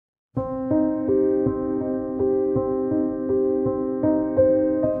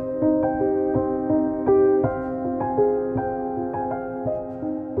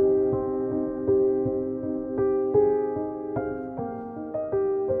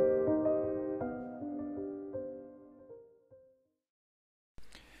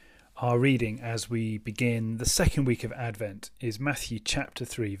Our reading as we begin the second week of Advent is Matthew chapter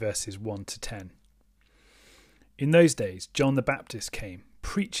 3 verses 1 to 10. In those days John the Baptist came,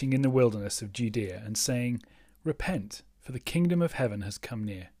 preaching in the wilderness of Judea and saying, "Repent, for the kingdom of heaven has come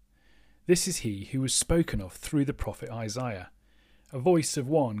near." This is he who was spoken of through the prophet Isaiah, a voice of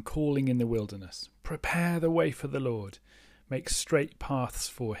one calling in the wilderness, "Prepare the way for the Lord, make straight paths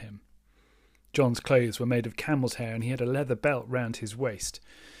for him." John's clothes were made of camel's hair, and he had a leather belt round his waist.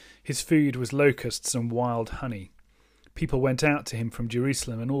 His food was locusts and wild honey. People went out to him from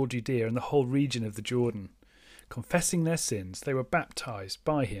Jerusalem and all Judea and the whole region of the Jordan. Confessing their sins, they were baptized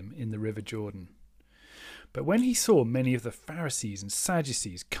by him in the river Jordan. But when he saw many of the Pharisees and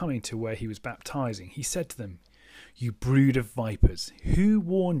Sadducees coming to where he was baptizing, he said to them, "You brood of vipers, who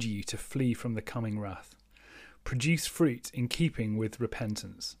warned you to flee from the coming wrath? Produce fruit in keeping with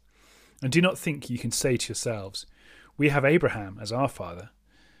repentance. And do not think you can say to yourselves, 'We have Abraham as our father.'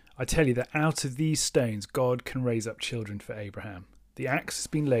 I tell you that out of these stones God can raise up children for Abraham. The axe has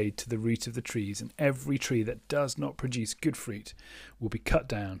been laid to the root of the trees, and every tree that does not produce good fruit will be cut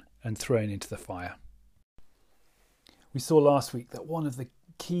down and thrown into the fire." We saw last week that one of the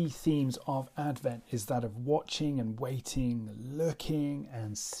key themes of Advent is that of watching and waiting, looking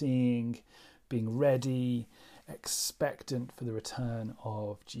and seeing, being ready, expectant for the return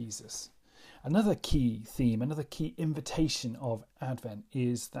of Jesus. Another key theme, another key invitation of Advent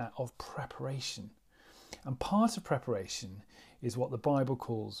is that of preparation. And part of preparation is what the Bible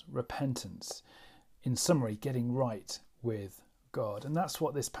calls repentance. In summary, getting right with God. And that's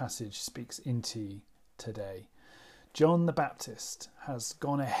what this passage speaks into today. John the Baptist has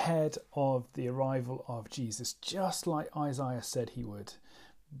gone ahead of the arrival of Jesus, just like Isaiah said he would,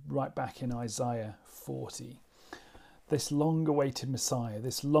 right back in Isaiah 40. This long-awaited Messiah,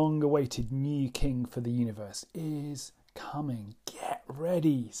 this long-awaited new King for the universe is coming. Get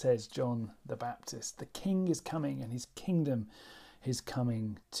ready, says John the Baptist. The King is coming and his kingdom is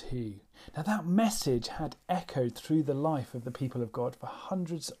coming too. Now that message had echoed through the life of the people of God for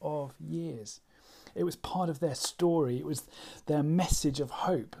hundreds of years. It was part of their story. It was their message of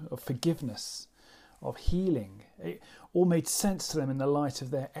hope, of forgiveness, of healing. It all made sense to them in the light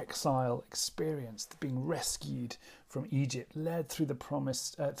of their exile experience, being rescued from Egypt, led through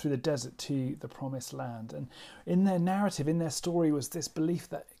the desert to the promised land. And in their narrative, in their story, was this belief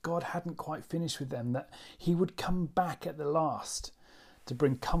that God hadn't quite finished with them, that he would come back at the last to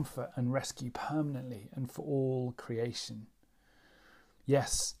bring comfort and rescue permanently and for all creation.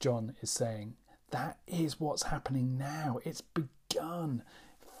 Yes, John is saying, that is what's happening now. It's begun.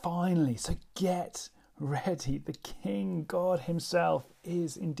 Finally, so get ready. The King, God himself,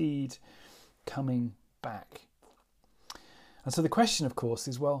 is indeed coming back. And so the question, of course,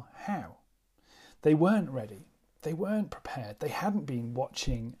 is, well, how? They weren't ready. They weren't prepared. They hadn't been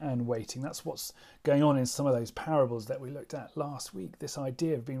watching and waiting. That's what's going on in some of those parables that we looked at last week. This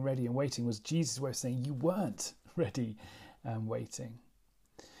idea of being ready and waiting was Jesus' way of saying you weren't ready and waiting.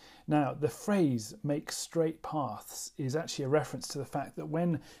 Now, the phrase "make straight paths" is actually a reference to the fact that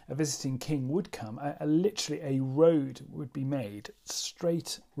when a visiting king would come, literally a road would be made,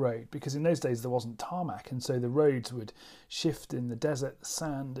 straight road, because in those days there wasn't tarmac, and so the roads would shift in the desert, the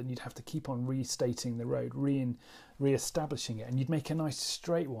sand, and you'd have to keep on restating the road, re-establishing it, and you'd make a nice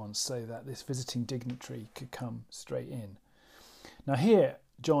straight one so that this visiting dignitary could come straight in. Now here,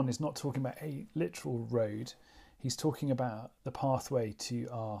 John is not talking about a literal road. He's talking about the pathway to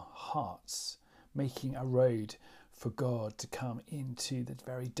our hearts, making a road for God to come into the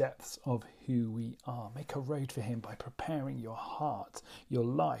very depths of who we are. Make a road for him by preparing your heart, your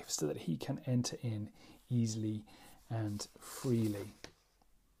life, so that he can enter in easily and freely.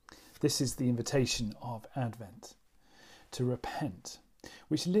 This is the invitation of Advent, to repent,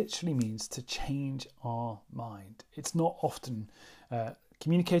 which literally means to change our mind. It's not often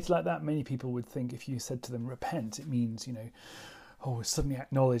communicated like that. Many people would think if you said to them repent, it means, suddenly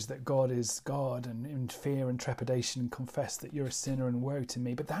acknowledge that God is God and in fear and trepidation confess that you're a sinner and woe to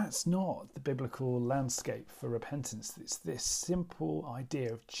me. But that's not the biblical landscape for repentance. It's this simple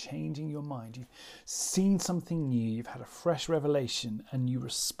idea of changing your mind. You've seen something new, you've had a fresh revelation, and you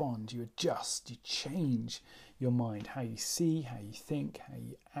respond, you adjust, you change your mind, how you see, how you think, how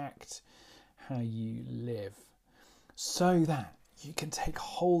you act, how you live, so that you can take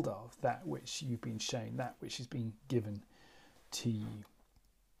hold of that which you've been shown, that which has been given to you.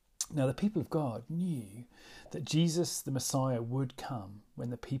 Now, the people of God knew that Jesus, the Messiah, would come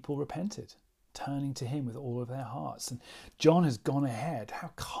when the people repented, turning to him with all of their hearts. And John has gone ahead. How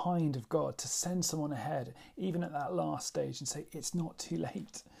kind of God to send someone ahead, even at that last stage, and say, it's not too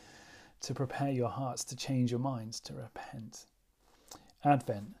late to prepare your hearts, to change your minds, to repent.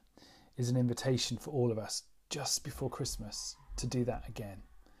 Advent is an invitation for all of us just before Christmas to do that again.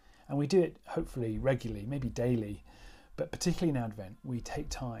 And we do it hopefully regularly, maybe daily, but particularly in Advent, we take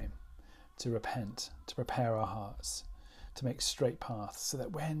time to repent, to prepare our hearts, to make straight paths, so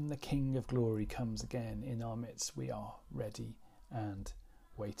that when the King of Glory comes again in our midst, we are ready and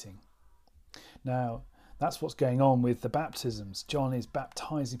waiting. Now, that's what's going on with the baptisms. John is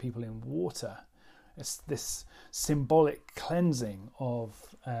baptizing people in water. It's this symbolic cleansing of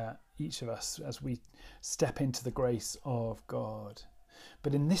each of us as we step into the grace of God.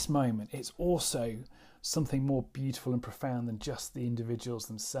 But in this moment, it's also something more beautiful and profound than just the individuals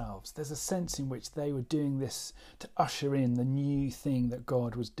themselves. There's a sense in which they were doing this to usher in the new thing that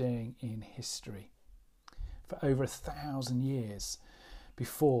God was doing in history. For over 1,000 years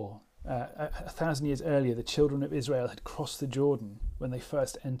before, 1,000 years earlier, the children of Israel had crossed the Jordan when they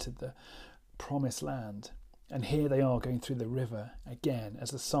first entered the promised land. And here they are going through the river again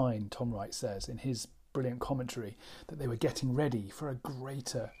as a sign, Tom Wright says in his brilliant commentary, that they were getting ready for a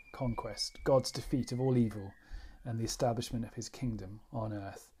greater conquest, God's defeat of all evil and the establishment of his kingdom on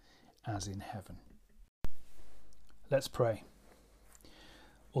earth as in heaven. Let's pray.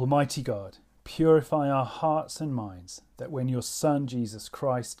 Almighty God, purify our hearts and minds, that when your Son Jesus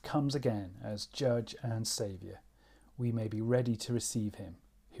Christ comes again as Judge and Saviour, we may be ready to receive him,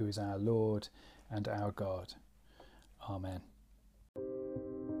 who is our Lord and our God. Amen.